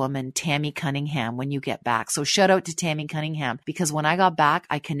with this woman, Tammy Cunningham, when you get back. So shout out to Tammy Cunningham, because when I got back,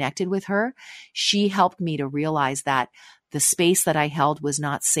 I connected with her. She helped me to realize that the space that I held was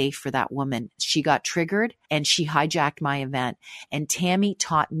not safe for that woman. She got triggered and she hijacked my event. And Tammy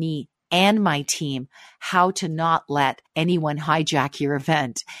taught me and my team how to not let anyone hijack your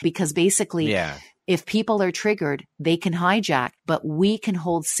event, because basically, if people are triggered, they can hijack, but we can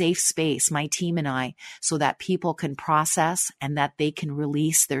hold safe space, my team and I, so that people can process and that they can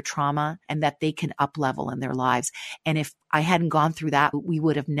release their trauma and that they can up level in their lives. And if I hadn't gone through that, we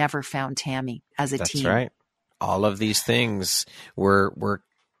would have never found Tammy as a team. That's right. All of these things were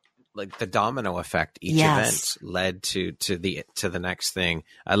like the domino effect. Each event led to the next thing.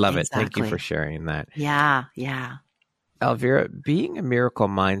 I love it. Thank you for sharing that. Yeah. Elvira, being a miracle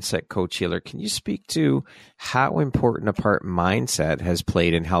mindset coach healer, can you speak to how important a part mindset has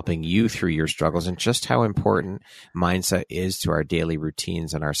played in helping you through your struggles and just how important mindset is to our daily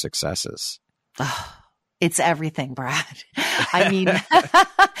routines and our successes? Oh, it's everything, Brad. I mean,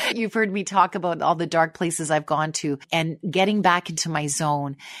 you've heard me talk about all the dark places I've gone to and getting back into my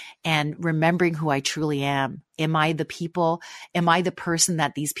zone and remembering who I truly am. Am I the person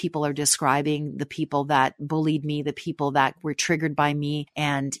that these people are describing, the people that bullied me, the people that were triggered by me,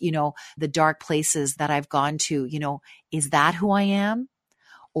 and, the dark places that I've gone to, is that who I am?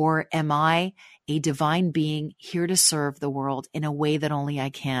 Or am I a divine being here to serve the world in a way that only I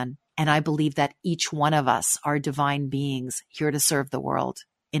can? And I believe that each one of us are divine beings here to serve the world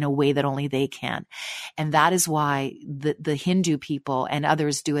in a way that only they can. And that is why the Hindu people and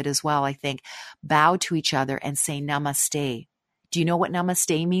others do it as well, I think, bow to each other and say namaste. Do you know what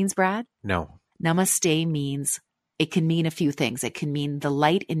namaste means, Brad? No. Namaste means, it can mean a few things. It can mean the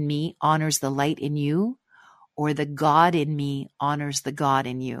light in me honors the light in you, or the God in me honors the God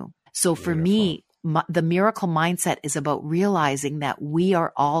in you. So for me, the miracle mindset is about realizing that we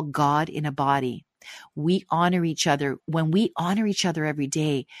are all God in a body. We honor each other. When we honor each other every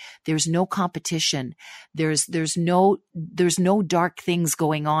day, there's no competition. There's no dark things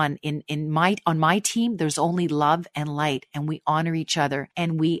going on on my team. There's only love and light, and we honor each other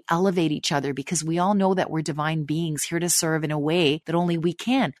and we elevate each other because we all know that we're divine beings here to serve in a way that only we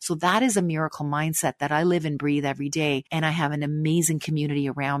can. So that is a miracle mindset that I live and breathe every day. And I have an amazing community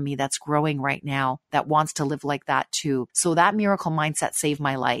around me that's growing right now that wants to live like that too. So that miracle mindset saved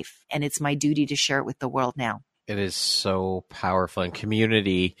my life, and it's my duty to share it with the world now. It is so powerful, and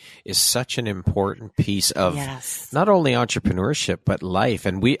community is such an important piece of not only entrepreneurship, but life.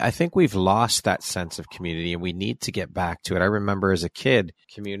 And I think we've lost that sense of community, and we need to get back to it. I remember as a kid,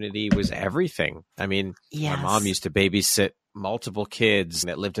 community was everything. I mean, my mom used to babysit multiple kids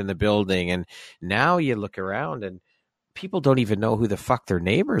that lived in the building. And now you look around and people don't even know who the fuck their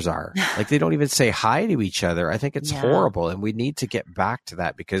neighbors are. Like, they don't even say hi to each other. I think it's horrible. And we need to get back to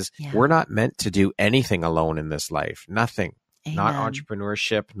that because we're not meant to do anything alone in this life. Nothing. Amen. Not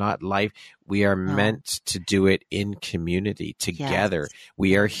entrepreneurship, not life. We are meant to do it in community together. Yes.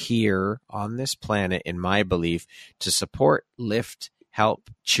 We are here on this planet, in my belief, to support, lift,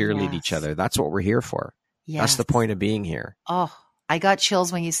 help, cheerlead each other. That's what we're here for. Yes. That's the point of being here. Oh, I got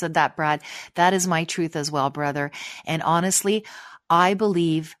chills when you said that, Brad. That is my truth as well, brother. And honestly, I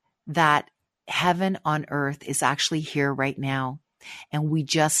believe that heaven on earth is actually here right now. And we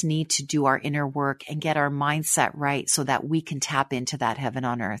just need to do our inner work and get our mindset right so that we can tap into that heaven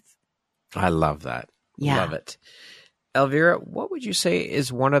on earth. I love that. Yeah. Love it. Elvira, what would you say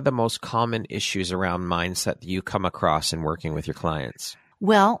is one of the most common issues around mindset that you come across in working with your clients?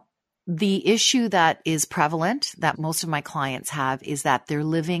 Well, the issue that is prevalent that most of my clients have is that they're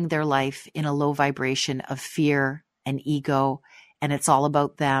living their life in a low vibration of fear and ego, and it's all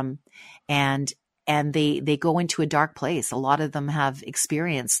about them. And they go into a dark place. A lot of them have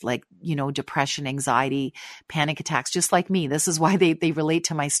experienced depression, anxiety, panic attacks, just like me. This is why they relate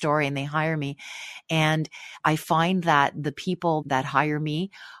to my story and they hire me. And I find that the people that hire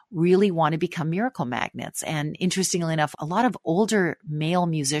me really want to become miracle magnets. And interestingly enough, a lot of older male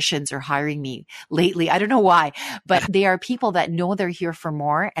musicians are hiring me lately. I don't know why, but they are people that know they're here for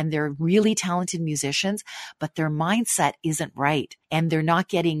more and they're really talented musicians, but their mindset isn't right. And they're not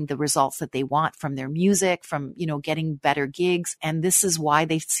getting the results that they want from their music, from, getting better gigs. And this is why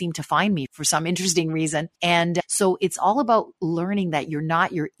they seem to find me for some interesting reason. And so it's all about learning that you're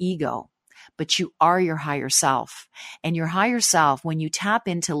not your ego, but you are your higher self. And your higher self, when you tap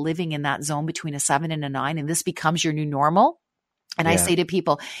into living in that zone between a 7 and a 9, and this becomes your new normal. And I say to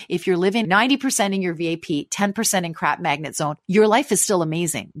people, if you're living 90% in your VAP, 10% in crap magnet zone, your life is still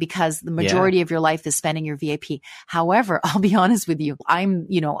amazing because the majority of your life is spent in your VAP. However, I'll be honest with you. I'm,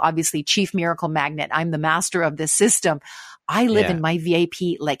 obviously chief miracle magnet. I'm the master of this system. I live in my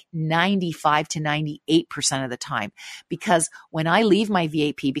VAP like 95 to 98% of the time, because when I leave my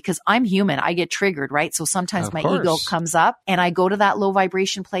VAP, because I'm human, I get triggered, right? So sometimes my ego comes up and I go to that low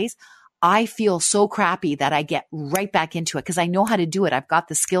vibration place. I feel so crappy that I get right back into it because I know how to do it. I've got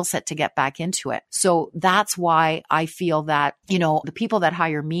the skill set to get back into it. So that's why I feel that, the people that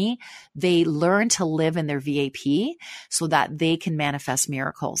hire me, they learn to live in their VAP so that they can manifest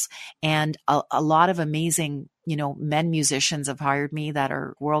miracles. And a lot of amazing, men musicians have hired me that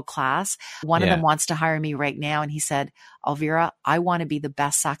are world class. One of them wants to hire me right now. And he said, Elvira, I want to be the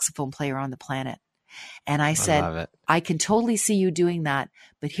best saxophone player on the planet. And I said, I can totally see you doing that.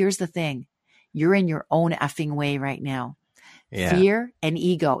 But here's the thing. You're in your own effing way right now. Yeah. Fear and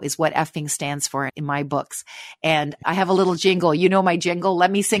ego is what effing stands for in my books. And I have a little jingle. You know my jingle.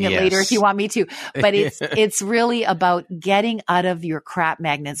 Let me sing it later if you want me to. But it's really about getting out of your crap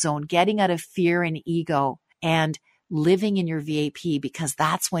magnet zone, getting out of fear and ego and living in your VAP, because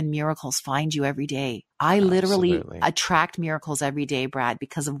that's when miracles find you every day. I literally attract miracles every day, Brad,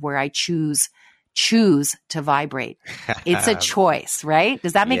 because of where I choose to vibrate. It's a choice, right?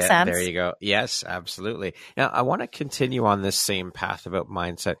 Does that make sense? There you go. Yes, absolutely. Now, I want to continue on this same path about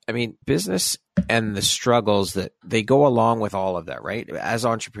mindset. I mean, business and the struggles that they go along with all of that, right? As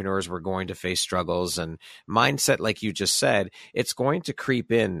entrepreneurs, we're going to face struggles, and mindset, like you just said, it's going to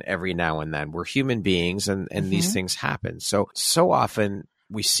creep in every now and then. We're human beings, and these things happen. So often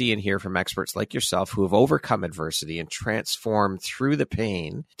we see and hear from experts like yourself who have overcome adversity and transformed through the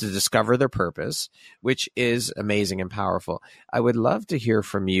pain to discover their purpose, which is amazing and powerful. I would love to hear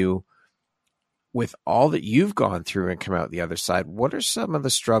from you, with all that you've gone through and come out the other side. What are some of the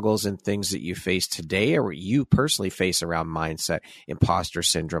struggles and things that you face today, or you personally face around mindset, imposter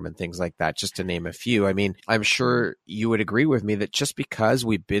syndrome, and things like that, just to name a few? I mean, I'm sure you would agree with me that just because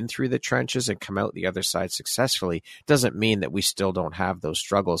we've been through the trenches and come out the other side successfully doesn't mean that we still don't have those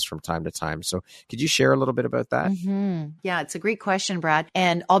struggles from time to time. So could you share a little bit about that? Yeah, it's a great question, Brad.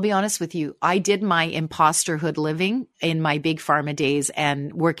 And I'll be honest with you, I did my imposterhood living in my big pharma days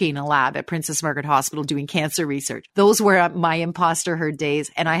and working in a lab at Princess Margaret Hospital doing cancer research. Those were my imposterhood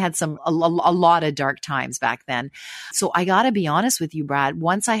days. And I had a lot of dark times back then. So I got to be honest with you, Brad,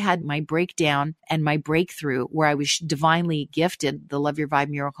 once I had my breakdown and my breakthrough where I was divinely gifted the Love Your Vibe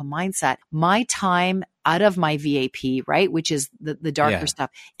Miracle Mindset, my time out of my VAP, right, which is the darker stuff,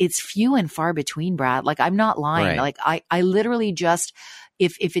 it's few and far between, Brad. Like, I'm not lying. Right. Like I literally just,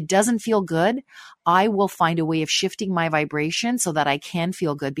 if it doesn't feel good, I will find a way of shifting my vibration so that I can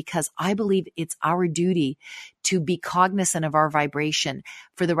feel good, because I believe it's our duty to be cognizant of our vibration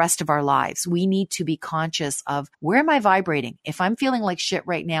for the rest of our lives. We need to be conscious of, where am I vibrating? If I'm feeling like shit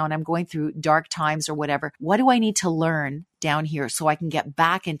right now and I'm going through dark times or whatever, what do I need to learn down here so I can get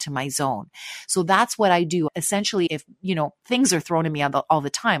back into my zone? So that's what I do. Essentially, if, things are thrown at me all the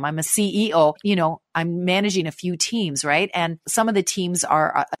time. I'm a CEO, I'm managing a few teams, right? And some of the teams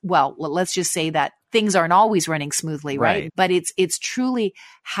are, let's just say that things aren't always running smoothly, right? But it's truly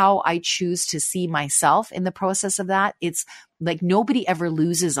how I choose to see myself in the process of that. It's like nobody ever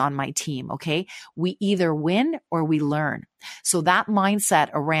loses on my team, okay? We either win or we learn. So that mindset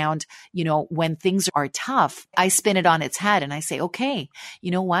around, when things are tough, I spin it on its head and I say, okay,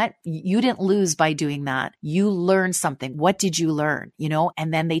 you know what? You didn't lose by doing that. You learned something. What did you learn?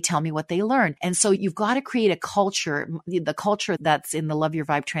 And then they tell me what they learned. And so you've got to create a culture. The culture that's in the Love Your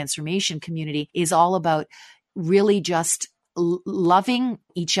Vibe transformation community is all about really just loving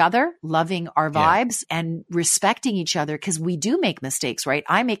each other, loving our vibes, and respecting each other, because we do make mistakes, right?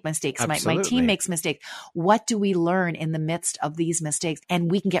 I make mistakes. My team makes mistakes. What do we learn in the midst of these mistakes?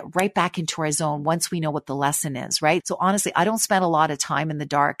 And we can get right back into our zone once we know what the lesson is, right? So honestly, I don't spend a lot of time in the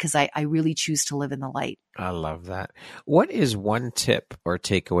dark because I really choose to live in the light. I love that. What is one tip or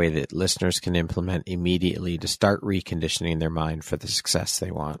takeaway that listeners can implement immediately to start reconditioning their mind for the success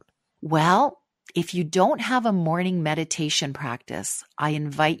they want? Well, if you don't have a morning meditation practice, I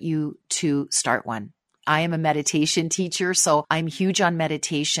invite you to start one. I am a meditation teacher, so I'm huge on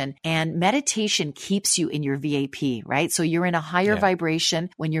meditation, and meditation keeps you in your VAP, right? So you're in a higher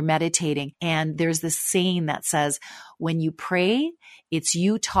vibration when you're meditating. And there's this saying that says, when you pray, it's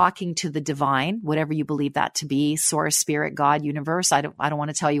you talking to the divine, whatever you believe that to be, source, spirit, God, universe. I don't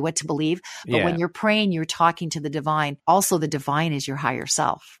want to tell you what to believe, but when you're praying, you're talking to the divine. Also, the divine is your higher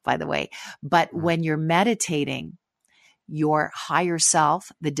self, by the way. But when you're meditating, your higher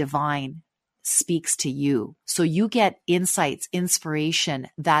self, the divine, speaks to you. So you get insights, inspiration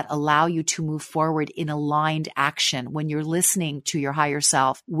that allow you to move forward in aligned action when you're listening to your higher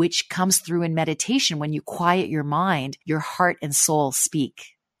self, which comes through in meditation. When you quiet your mind, your heart and soul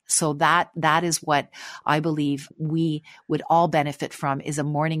speak. So that is what I believe we would all benefit from, is a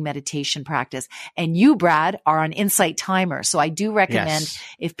morning meditation practice. And you, Brad, are on Insight Timer. So I do recommend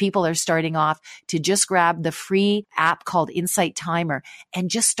if people are starting off to just grab the free app called Insight Timer and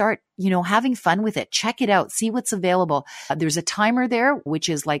just start having fun with it. Check it out. See what's available. There's a timer there, which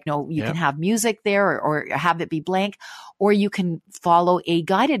is like, you can have music there or have it be blank, or you can follow a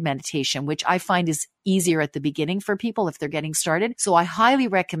guided meditation, which I find is easier at the beginning for people if they're getting started. So I highly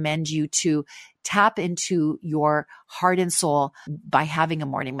recommend you to tap into your heart and soul by having a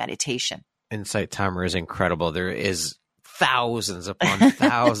morning meditation. Insight Timer is incredible. There is thousands upon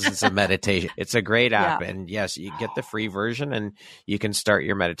thousands of meditation. It's a great app. And yes, you get the free version and you can start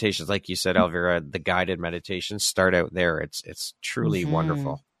your meditations. Like you said, Elvira, the guided meditations, start out there. It's truly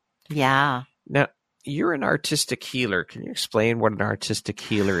wonderful. Yeah. Now, you're an artistic healer. Can you explain what an artistic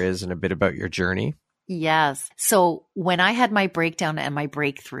healer is and a bit about your journey? Yes. So when I had my breakdown and my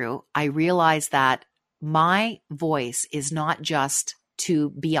breakthrough, I realized that my voice is not just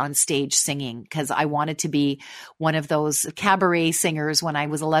to be on stage singing, because I wanted to be one of those cabaret singers when I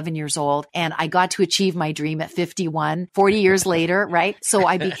was 11 years old. And I got to achieve my dream at 51, 40 years later, right? So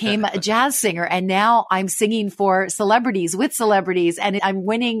I became a jazz singer, and now I'm singing for celebrities with celebrities, and I'm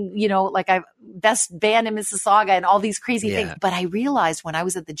winning, like I best band in Mississauga and all these crazy things. But I realized when I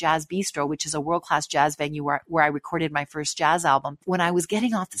was at the Jazz Bistro, which is a world-class jazz venue where I recorded my first jazz album, when I was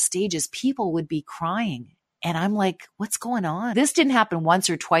getting off the stages, people would be crying. And I'm like, what's going on? This didn't happen once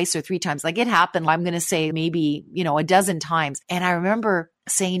or twice or three times. Like, it happened, I'm going to say maybe, a dozen times. And I remember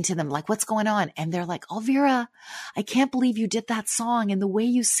saying to them, like, what's going on? And they're like, Elvira, I can't believe you did that song and the way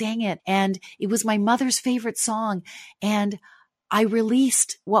you sang it. And it was my mother's favorite song. And I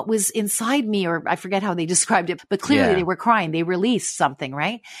released what was inside me, or I forget how they described it, but clearly they were crying. They released something,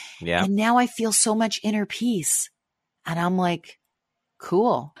 right? Yeah. And now I feel so much inner peace. And I'm like,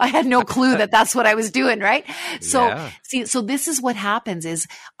 cool. I had no clue that that's what I was doing, right? So so this is what happens is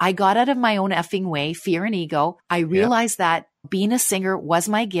I got out of my own effing way, fear and ego. I realized that being a singer was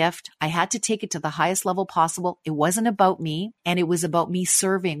my gift. I had to take it to the highest level possible. It wasn't about me, and it was about me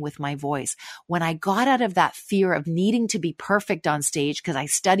serving with my voice. When I got out of that fear of needing to be perfect on stage, because I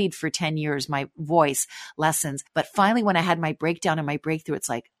studied for 10 years, my voice lessons, but finally when I had my breakdown and my breakthrough, it's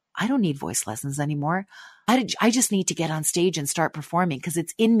like, I don't need voice lessons anymore. I just need to get on stage and start performing because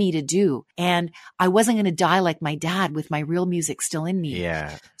it's in me to do. And I wasn't going to die like my dad with my real music still in me.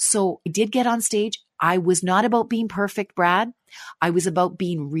 Yeah. So I did get on stage. I was not about being perfect, Brad. I was about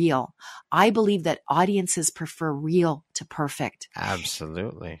being real. I believe that audiences prefer real to perfect.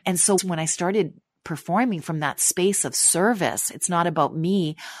 Absolutely. And so when I started performing from that space of service, it's not about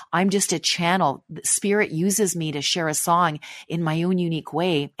me. I'm just a channel. The Spirit uses me to share a song in my own unique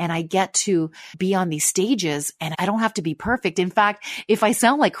way. And I get to be on these stages, and I don't have to be perfect. In fact, if I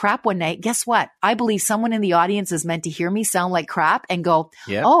sound like crap one night, guess what? I believe someone in the audience is meant to hear me sound like crap and go,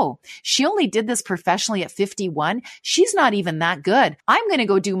 oh, she only did this professionally at 51. She's not even that good. I'm going to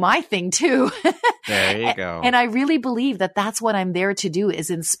go do my thing too. There you go. And I really believe that that's what I'm there to do,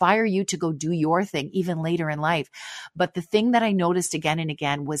 is inspire you to go do your thing even later in life. But the thing that I noticed again and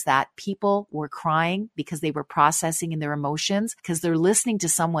again was that people were crying because they were processing in their emotions, because they're listening to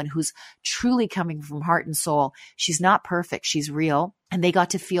someone who's truly coming from heart and soul. She's not perfect. She's real. And they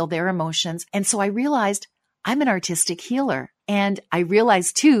got to feel their emotions. And so I realized I'm an artistic healer. And I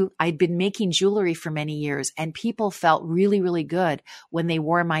realized too, I'd been making jewelry for many years, and people felt really, really good when they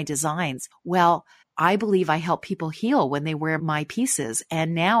wore my designs. Well, I believe I help people heal when they wear my pieces.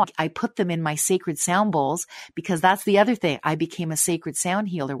 And now I put them in my sacred sound bowls, because that's the other thing. I became a sacred sound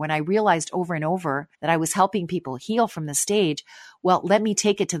healer when I realized over and over that I was helping people heal from the stage. Well, let me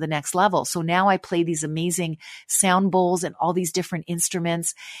take it to the next level. So now I play these amazing sound bowls and all these different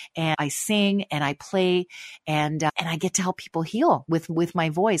instruments, and I sing and I play, and I get to help people heal with my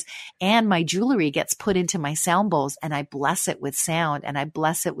voice. And my jewelry gets put into my sound bowls, and I bless it with sound, and I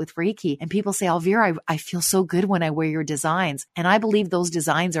bless it with Reiki. And people say, Elvira, I feel so good when I wear your designs. And I believe those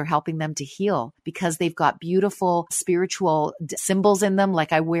designs are helping them to heal, because they've got beautiful spiritual symbols in them.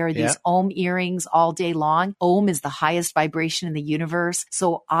 Like I wear these Om earrings all day long. Om is the highest vibration in the universe.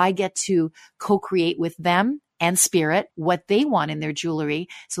 So I get to co-create with them and Spirit what they want in their jewelry,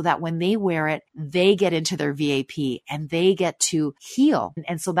 so that when they wear it, they get into their VAP and they get to heal.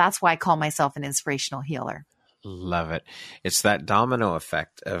 And so that's why I call myself an inspirational healer. Love it. It's that domino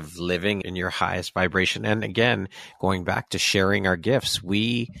effect of living in your highest vibration. And again, going back to sharing our gifts,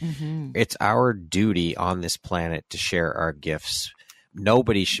 it's our duty on this planet to share our gifts.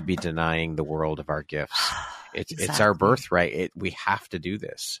 Nobody should be denying the world of our gifts. It's our birthright. We have to do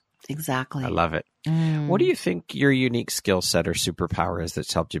this. Exactly. I love it. What do you think your unique skill set or superpower is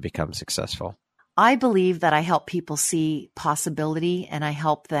that's helped you become successful? I believe that I help people see possibility, and I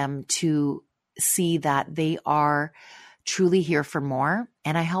help them to see that they are truly here for more,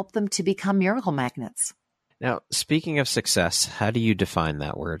 and I help them to become miracle magnets. Now, speaking of success, how do you define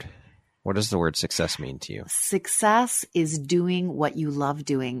that word? What does the word success mean to you? Success is doing what you love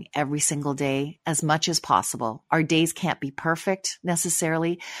doing every single day as much as possible. Our days can't be perfect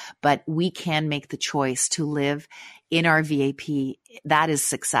necessarily, but we can make the choice to live in our VAP. That is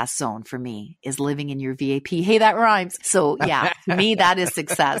success zone for me, is living in your VAP. Hey, that rhymes. So yeah, to me, that is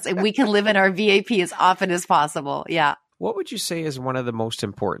success. And we can live in our VAP as often as possible. Yeah. What would you say is one of the most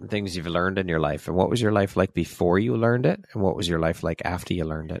important things you've learned in your life? And what was your life like before you learned it? And what was your life like after you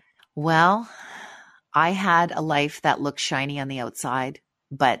learned it? Well, I had a life that looked shiny on the outside,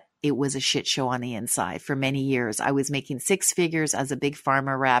 but it was a shit show on the inside for many years. I was making six figures as a big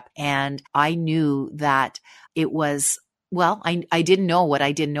pharma rep, and I knew that it was, well, I didn't know what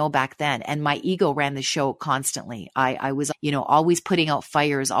I didn't know back then. And my ego ran the show constantly. I was, always putting out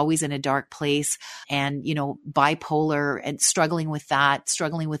fires, always in a dark place, and, bipolar and struggling with that,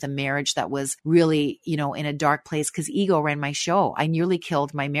 struggling with a marriage that was really, in a dark place because ego ran my show. I nearly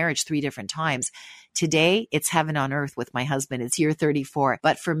killed my marriage 3 different times. Today, it's heaven on earth with my husband. It's year 34.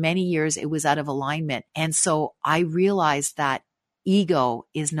 But for many years, it was out of alignment. And so I realized that ego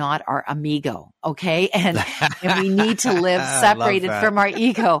is not our amigo. Okay. And we need to live separated from our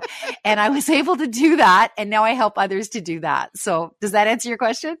ego. And I was able to do that. And now I help others to do that. So does that answer your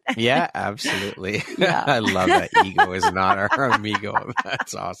question? Yeah, absolutely. Yeah. I love that ego is not our amigo.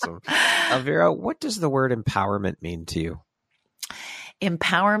 That's awesome. Elvira, what does the word empowerment mean to you?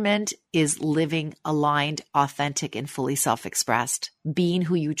 Empowerment is living aligned, authentic, and fully self-expressed, being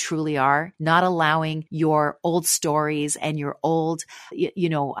who you truly are, not allowing your old stories and your old,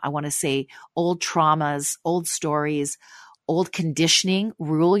 I want to say old traumas, old stories, old conditioning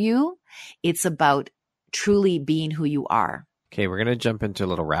rule you. It's about truly being who you are. Okay, we're going to jump into a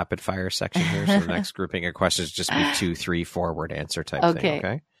little rapid fire section here. So the next grouping of questions just be 2, 3, 4 word answer type thing.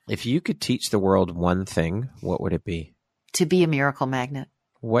 Okay. If you could teach the world one thing, what would it be? To be a miracle magnet.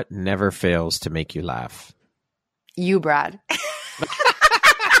 What never fails to make you laugh? You, Brad.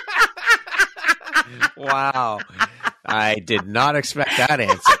 Wow. I did not expect that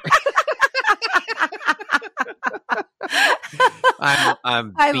answer.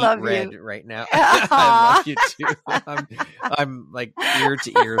 I'm I beet love red you right now. I love you too. I'm like ear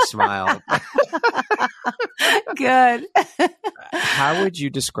to ear smile. Good. How would you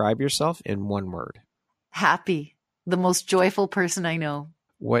describe yourself in one word? Happy. The most joyful person I know.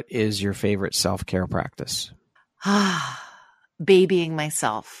 What is your favorite self-care practice? Babying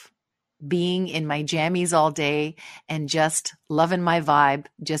myself, being in my jammies all day and just loving my vibe,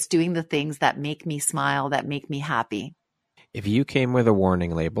 just doing the things that make me smile, that make me happy. If you came with a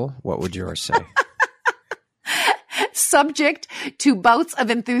warning label, what would yours say? Subject to bouts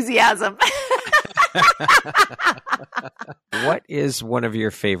of enthusiasm. What is one of your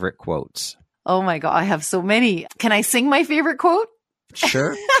favorite quotes? Oh my God, I have so many. Can I sing my favorite quote?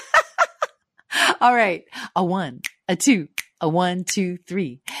 Sure. All right. A 1, a 2, a 1, 2,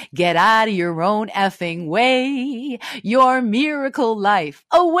 3. Get out of your own effing way. Your miracle life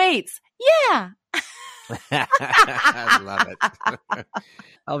awaits. Yeah. I love it.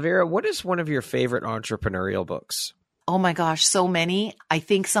 Elvira, what is one of your favorite entrepreneurial books? Oh my gosh, so many. I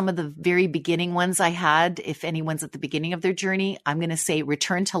think some of the very beginning ones I had, if anyone's at the beginning of their journey, I'm going to say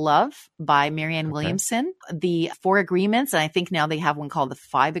Return to Love by Marianne Williamson, The 4 Agreements. And I think now they have one called The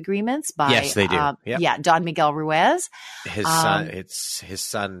 5 Agreements by, yes, they do. Yep. Yeah, Don Miguel Ruiz. His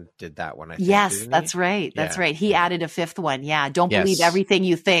son did that one, I think. Yes, that's right. That's right. He added a 5th one. Yeah. Don't believe everything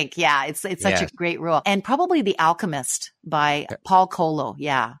you think. Yeah. It's such a great rule. And probably The Alchemist by Paul Coelho.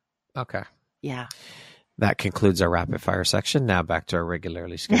 Yeah. Okay. Yeah. That concludes our rapid fire section. Now back to our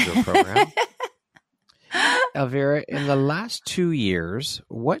regularly scheduled program. Elvira, in the last 2 years,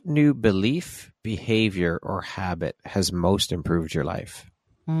 what new belief, behavior, or habit has most improved your life?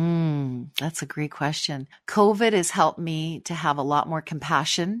 That's a great question. COVID has helped me to have a lot more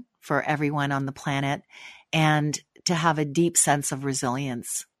compassion for everyone on the planet and to have a deep sense of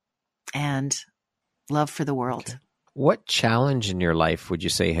resilience and love for the world. Okay. What challenge in your life would you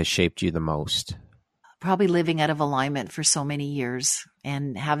say has shaped you the most? Probably living out of alignment for so many years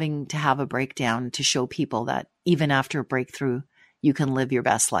and having to have a breakdown to show people that even after a breakthrough, you can live your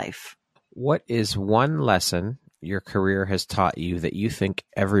best life. What is one lesson your career has taught you that you think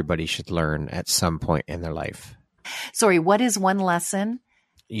everybody should learn at some point in their life? Sorry, what is one lesson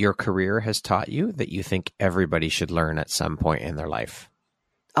your career has taught you that you think everybody should learn at some point in their life?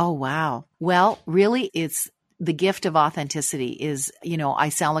 Oh, wow. Well, really, it's the gift of authenticity is, I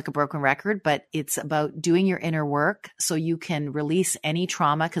sound like a broken record, but it's about doing your inner work so you can release any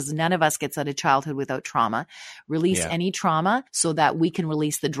trauma, because none of us gets out of childhood without trauma. Release any trauma so that we can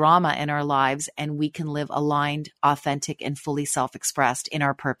release the drama in our lives and we can live aligned, authentic, and fully self-expressed in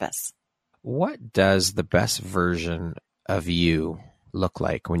our purpose. What does the best version of you look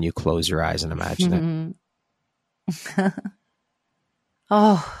like when you close your eyes and imagine it?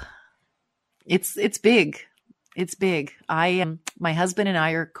 Oh, it's big. It's big. My husband and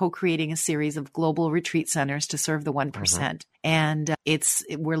I are co-creating a series of global retreat centers to serve the 1%. And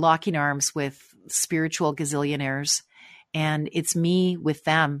we're locking arms with spiritual gazillionaires and it's me with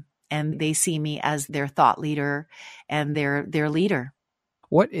them, and they see me as their thought leader and their leader.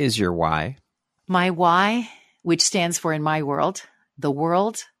 What is your why? My why, which stands for, in my world, the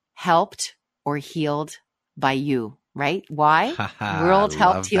world helped or healed by you, right? Why? World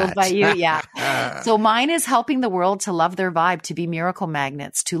helped, healed by you. Yeah. So mine is helping the world to love their vibe, to be miracle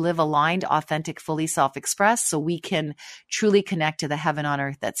magnets, to live aligned, authentic, fully self-expressed, so we can truly connect to the heaven on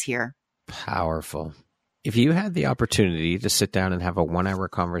earth that's here. Powerful. If you had the opportunity to sit down and have a 1-hour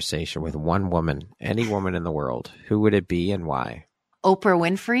conversation with one woman, any woman in the world, who would it be and why? Oprah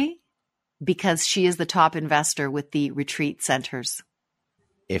Winfrey, because she is the top investor with the retreat centers.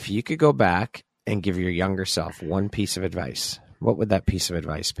 If you could go back and give your younger self one piece of advice, what would that piece of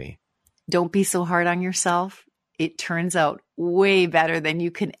advice be? Don't be so hard on yourself. It turns out way better than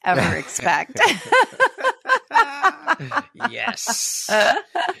you can ever expect. Yes.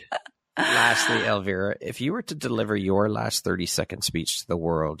 Lastly, Elvira, if you were to deliver your last 30-second speech to the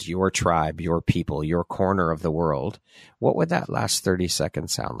world, your tribe, your people, your corner of the world, what would that last 30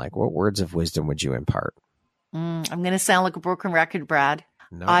 seconds sound like? What words of wisdom would you impart? I'm going to sound like a broken record, Brad.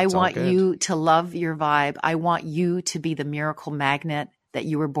 No, I want you to love your vibe. I want you to be the miracle magnet that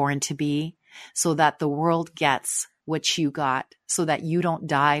you were born to be, so that the world gets what you got, so that you don't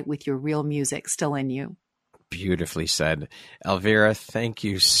die with your real music still in you. Beautifully said. Elvira, thank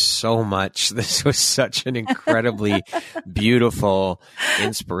you so much. This was such an incredibly beautiful,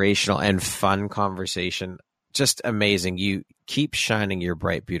 inspirational, and fun conversation. Just amazing. You keep shining your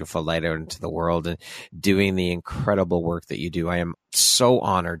bright, beautiful light out into the world and doing the incredible work that you do. I am so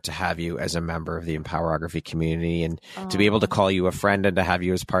honored to have you as a member of the Empowerography community, and to be able to call you a friend and to have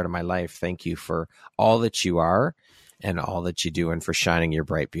you as part of my life. Thank you for all that you are and all that you do, and for shining your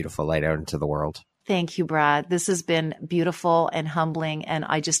bright, beautiful light out into the world. Thank you, Brad. This has been beautiful and humbling, and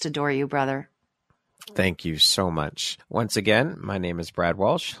I just adore you, brother. Thank you so much. Once again, my name is Brad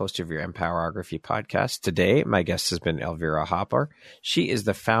Walsh, host of your Empowerography podcast. Today, my guest has been Elvira Hopper. She is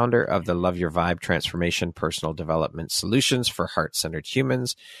the founder of the Love Your Vibe Transformation Personal Development Solutions for Heart-Centered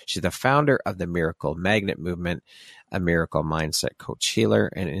Humans. She's the founder of the Miracle Magnet Movement, a miracle mindset coach healer,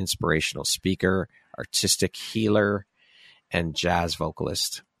 an inspirational speaker, artistic healer, and jazz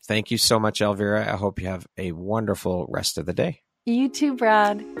vocalist. Thank you so much, Elvira. I hope you have a wonderful rest of the day. You too,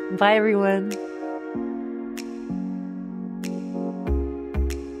 Brad. Bye, everyone.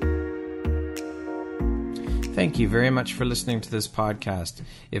 Thank you very much for listening to this podcast.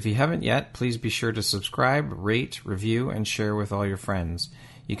 If you haven't yet, please be sure to subscribe, rate, review, and share with all your friends.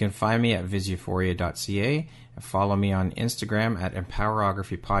 You can find me at visuphoria.ca and follow me on Instagram at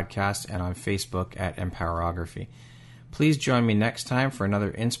Empowerography Podcast and on Facebook at Empowerography. Please join me next time for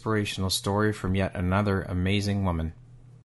another inspirational story from yet another amazing woman.